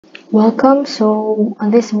Welcome. So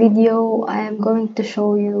on this video, I am going to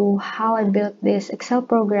show you how I built this Excel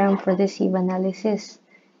program for the Sieve analysis.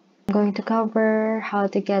 I'm going to cover how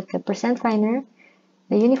to get the percent finer,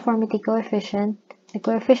 the uniformity coefficient, the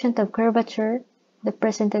coefficient of curvature, the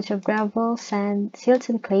percentage of gravel, sand, silts,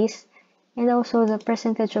 and clays, and also the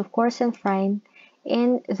percentage of coarse and fine,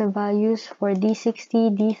 and the values for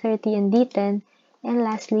D60, D30, and D10, and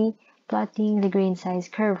lastly, plotting the grain size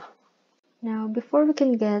curve. Now, before we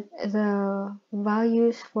can get the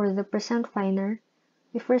values for the percent finer,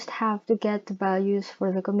 we first have to get the values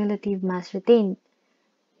for the cumulative mass retained.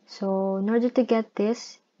 So, in order to get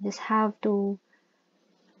this, you just have to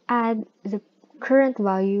add the current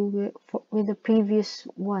value with the previous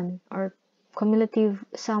one, or cumulative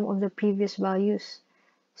sum of the previous values.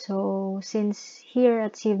 So, since here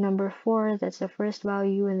at sieve number 4, that's the first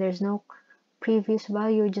value and there's no previous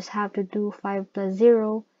value, you just have to do 5 plus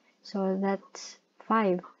 0. So that's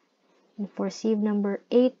 5. And for sieve number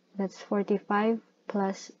 8, that's 45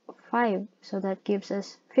 plus 5. So that gives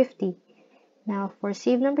us 50. Now for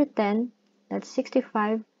sieve number 10, that's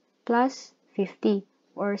 65 plus 50.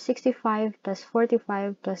 Or 65 plus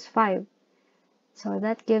 45 plus 5. So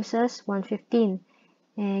that gives us 115.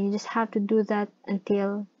 And you just have to do that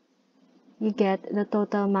until you get the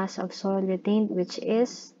total mass of soil retained, which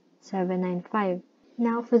is 795.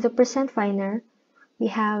 Now for the percent finer, we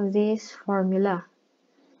have this formula.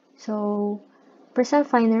 So, percent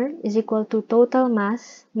finer is equal to total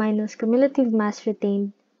mass minus cumulative mass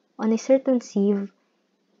retained on a certain sieve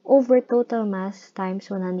over total mass times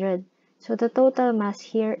 100. So, the total mass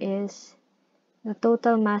here is the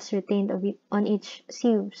total mass retained on each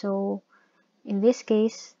sieve. So, in this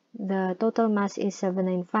case, the total mass is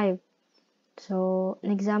 795. So, an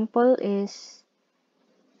example is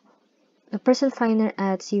the percent finer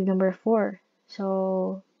at sieve number 4.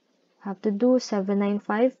 So, have to do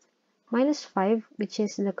 795 minus 5, which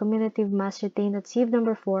is the cumulative mass retained at sieve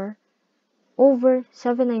number 4, over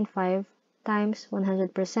 795 times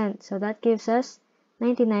 100%. So that gives us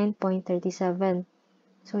 99.37.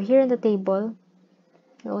 So here in the table,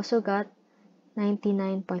 we also got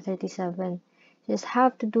 99.37. Just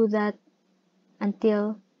have to do that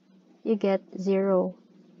until you get 0,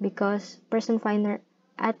 because percent finer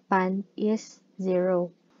at pan is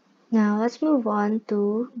 0. Now, let's move on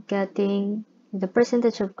to getting the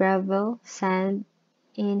percentage of gravel, sand,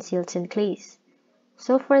 and silts and clays.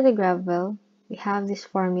 So for the gravel, we have this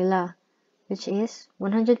formula, which is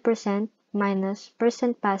 100% minus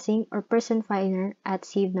percent passing or percent finer at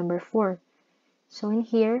sieve number 4. So in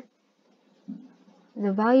here,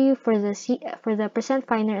 the value for the percent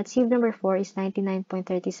finer at sieve number 4 is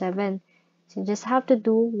 99.37. So you just have to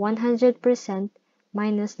do 100%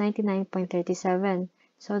 minus 99.37.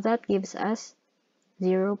 So that gives us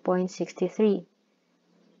 0.63.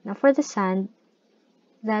 Now for the sand,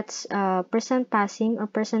 that's percent passing or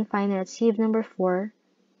percent finer at sieve number 4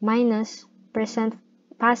 minus percent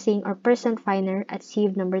passing or percent finer at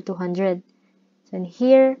sieve number 200. So in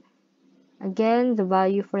here, again, the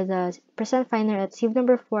value for the percent finer at sieve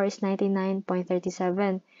number 4 is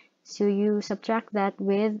 99.37. So you subtract that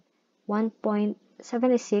with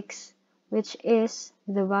 1.76, which is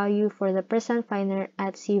the value for the percent finer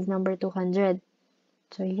at sieve number 200.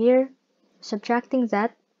 So here, subtracting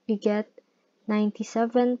that, we get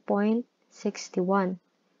 97.61.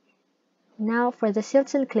 Now for the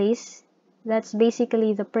silts and clays, that's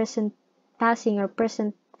basically the percent passing or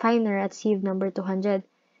percent finer at sieve number 200.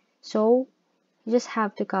 So you just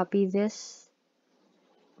have to copy this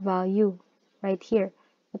value right here,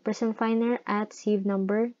 the percent finer at sieve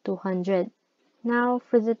number 200. Now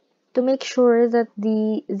to make sure that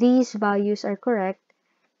these values are correct,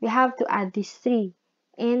 we have to add these three,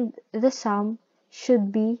 and the sum should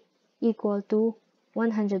be equal to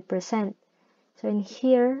 100%. So in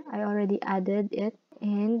here, I already added it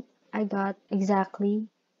and I got exactly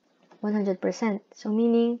 100%. So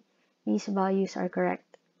meaning these values are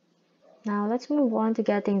correct. Now let's move on to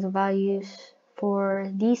getting the values for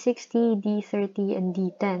D60, D30, and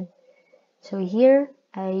D10. So here,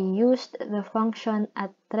 I used the function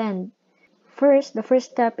at trend. First, the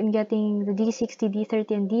first step in getting the D60,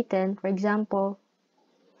 D30, and D10, for example,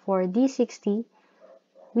 for D60,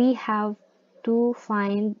 we have to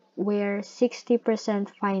find where 60%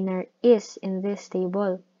 finer is in this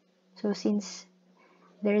table. So since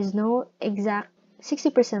there is no exact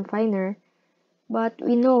 60% finer, but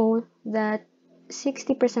we know that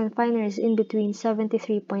 60% finer is in between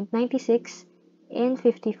 73.96 and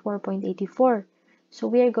 54.84. So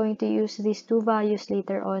we are going to use these two values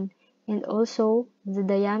later on, and also the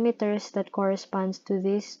diameters that corresponds to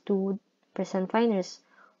these 2% finers.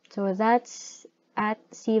 So that's at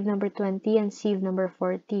sieve number 20 and sieve number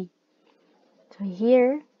 40. So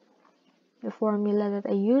here, the formula that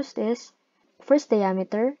I used is first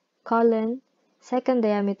diameter, colon, second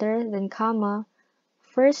diameter, then comma,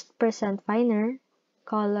 first percent finer,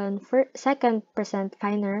 colon, second percent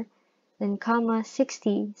finer, then comma,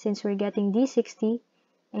 60, since we're getting D60,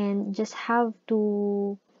 and just have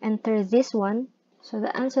to enter this one. So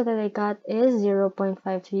the answer that I got is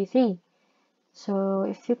 0.533. So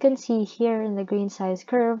if you can see here in the grain size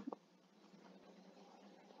curve,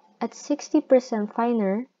 at 60%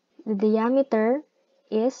 finer, the diameter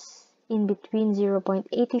is in between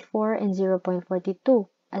 0.84 and 0.42.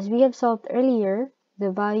 As we have solved earlier,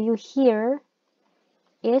 the value here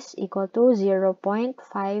is equal to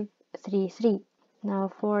 0.533. Now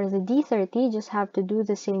for the D30, just have to do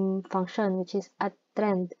the same function, which is at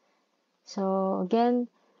trend. So again,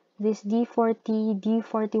 this D40,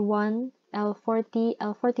 D41, L40,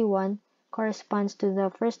 L41 corresponds to the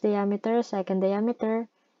first diameter, second diameter,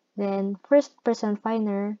 then first percent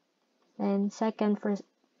finer, then second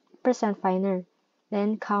percent finer,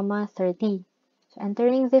 then comma 30. So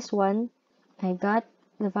entering this one, I got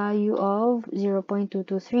the value of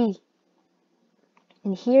 0.223.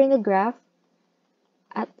 And here in the graph,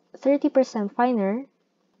 at 30% finer,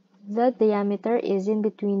 the diameter is in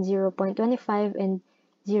between 0.25 and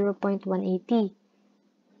 0.180.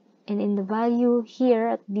 And in the value here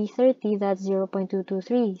at D30, that's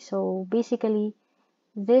 0.223. So basically,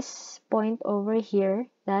 this point over here,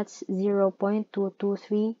 that's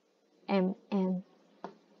 0.223 mm.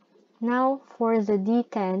 Now for the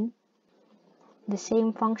D10, the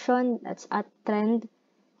same function, that's at trend.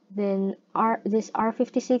 Then this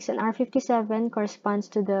R56 and R57 corresponds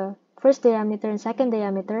to the first diameter and second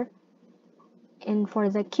diameter. And for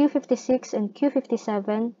the Q56 and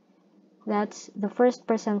Q57, that's the first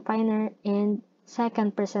percent finer and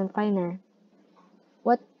second percent finer.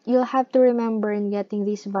 What you'll have to remember in getting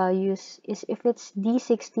these values is if it's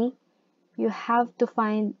D60, you have to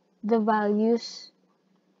find the values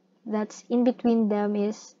that's in between them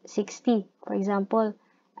is 60. For example,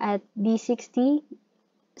 at D60,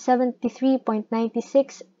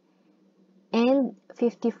 73.96 and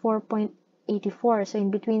 54.84. So in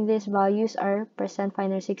between these values are percent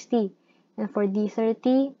finer 60. And for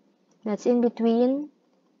D30, that's in between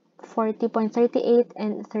 40.38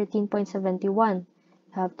 and 13.71. You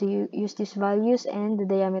have to use these values and the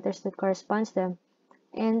diameters that corresponds them.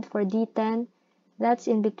 And for D10, that's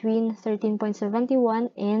in between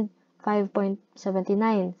 13.71 and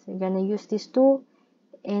 5.79. So you're going to use these two,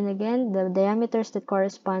 and again, the diameters that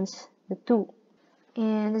corresponds the two.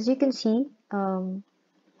 And as you can see,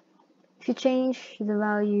 if you change the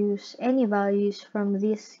values, any values from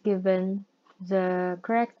this given, the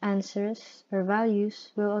correct answers or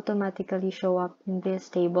values will automatically show up in this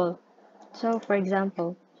table. So for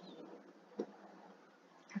example, I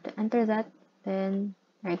have to enter that, then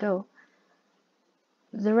there you go.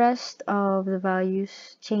 The rest of the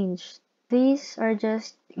values changed. These are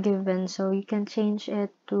just given, so you can change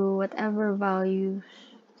it to whatever values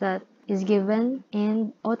that is given,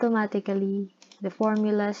 and automatically the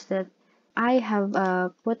formulas that I have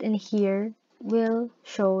put in here will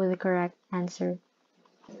show the correct answer.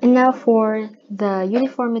 And now for the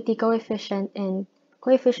uniformity coefficient and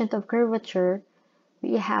coefficient of curvature,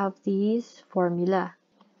 we have these formula.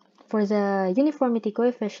 For the uniformity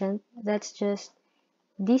coefficient, that's just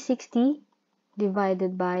D60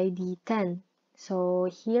 divided by D10. So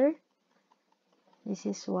here, this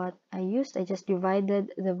is what I used. I just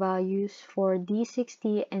divided the values for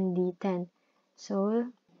D60 and D10. So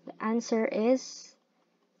the answer is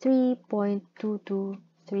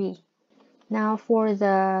 3.223. Now for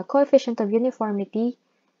the coefficient of uniformity,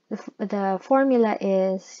 the formula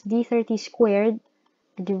is D30 squared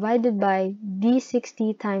divided by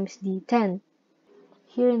D60 times D10.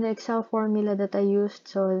 Here in the Excel formula that I used,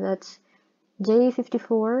 so that's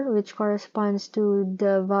J54, which corresponds to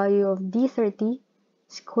the value of D30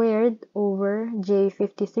 squared over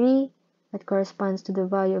J53, that corresponds to the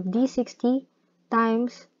value of D60,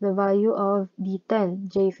 times the value of D10,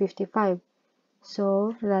 J55.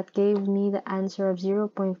 So that gave me the answer of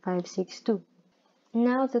 0.562.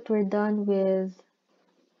 Now that we're done with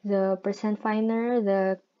the percent finer,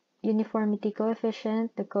 the uniformity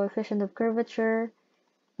coefficient, the coefficient of curvature,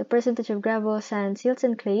 the percentage of gravel, sand, silts,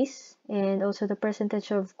 and clays, and also the percentage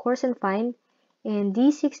of coarse and fine, and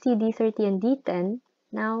D60, D30, and D10.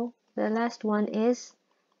 Now, the last one is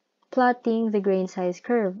plotting the grain size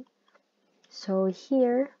curve. So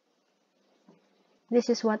here, this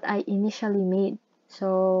is what I initially made.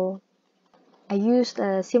 So I used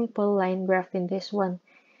a simple line graph in this one.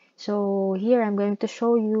 So here I'm going to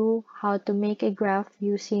show you how to make a graph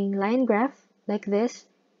using line graph like this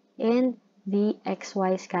and the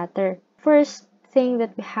XY scatter. First thing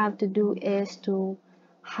that we have to do is to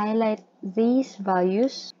highlight these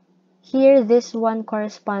values. Here, this one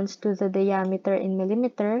corresponds to the diameter in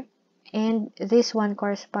millimeter, and this one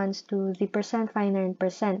corresponds to the percent finer in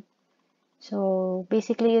percent. So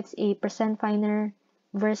basically, it's a percent finer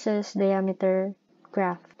versus diameter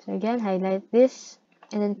graph. So again, highlight this,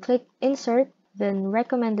 and then click Insert, then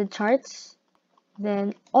Recommended Charts,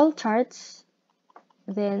 then All Charts,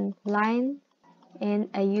 then Line, and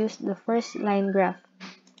I used the first line graph.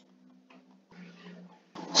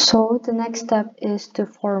 So the next step is to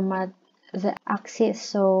format the axis.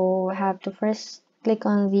 So we have to first click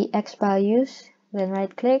on the X values, then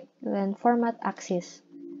right click, then format axis.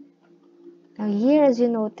 Now here, as you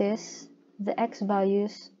notice, the X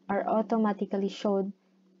values are automatically shown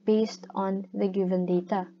based on the given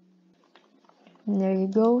data. And there you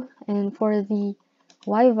go. And for the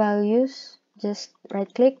Y values, just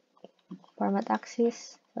right click, format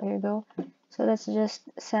axis. There you go. So let's just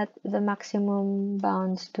set the maximum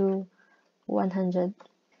bounds to 100.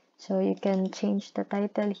 So you can change the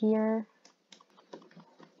title here.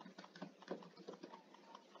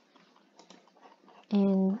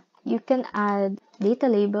 And you can add data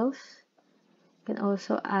labels. You can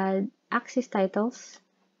also add axis titles.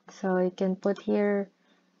 So you can put here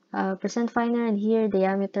percent finer and here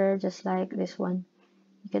diameter, just like this one.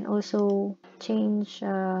 You can also change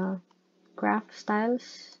graph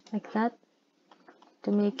styles like that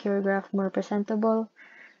to make your graph more presentable.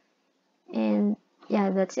 And yeah,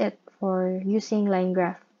 that's it for using line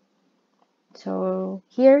graph. So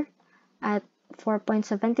here at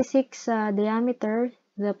 4.76 diameter,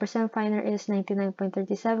 the percent finer is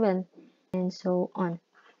 99.37, and so on.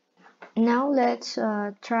 Now let's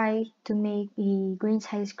try to make a grain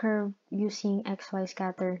size curve using XY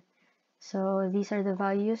scatter. So these are the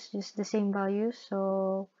values, just the same values.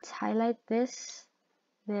 So let's highlight this,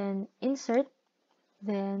 then insert,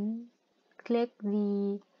 then click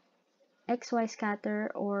the XY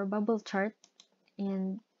scatter or bubble chart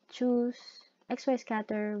and choose XY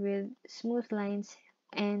scatter with smooth lines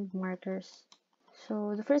and markers.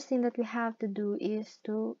 So the first thing that we have to do is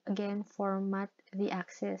to again format the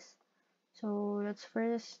axis. So let's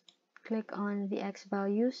first click on the X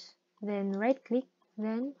values, then right click,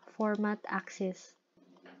 then format axis.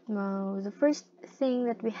 Now the first thing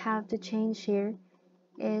that we have to change here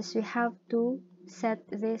is we have to set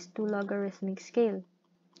this to logarithmic scale.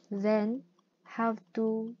 Then have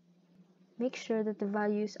to make sure that the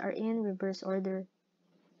values are in reverse order.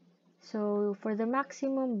 So for the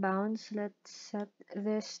maximum bounds, let's set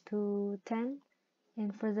this to 10,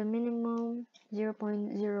 and for the minimum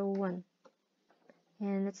 0.01.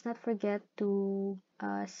 And let's not forget to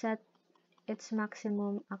set its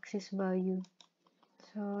maximum axis value.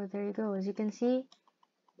 So there you go. As you can see,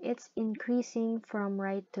 it's increasing from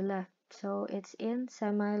right to left. So it's in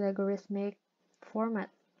semi-logarithmic format.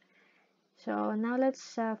 So now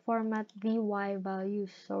let's format the Y values.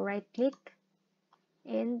 So right click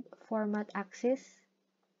and format axis.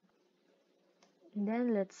 And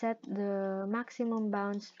then let's set the maximum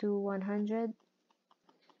bounds to 100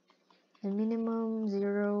 and minimum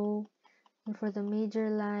 0. And for the major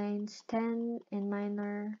lines 10 and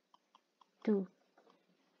minor 2.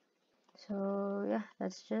 So yeah,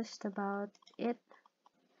 that's just about it.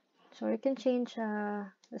 So you can change the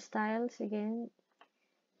styles again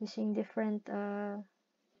using different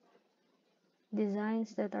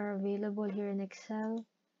designs that are available here in Excel.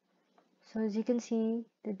 So as you can see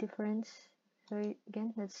the difference. So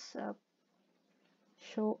again, let's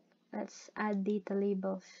add data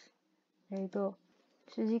labels. There you go.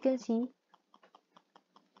 So as you can see,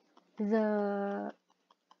 the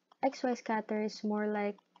XY scatter is more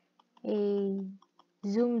like a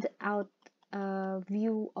zoomed out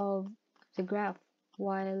view of the graph,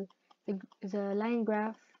 while the line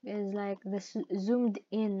graph is like the zoomed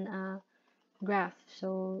in graph.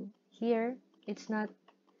 So here it's not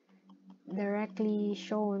directly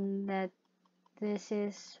shown that this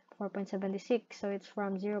is 4.76, so it's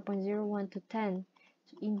from 0.01 to 10.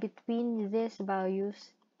 So in between these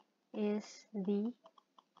values is the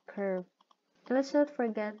curve. And let's not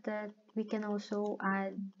forget that we can also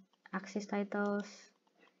add axis titles.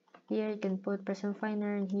 Here you can put percent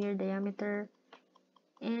finer and here diameter,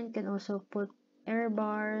 and you can also put error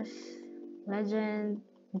bars, legend,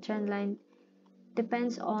 and trend line.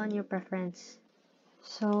 Depends on your preference.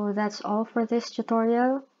 So that's all for this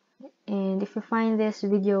tutorial, and if you find this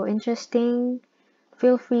video interesting,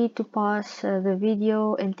 feel free to pause the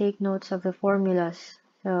video and take notes of the formulas.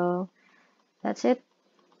 So that's it.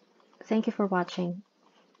 Thank you for watching.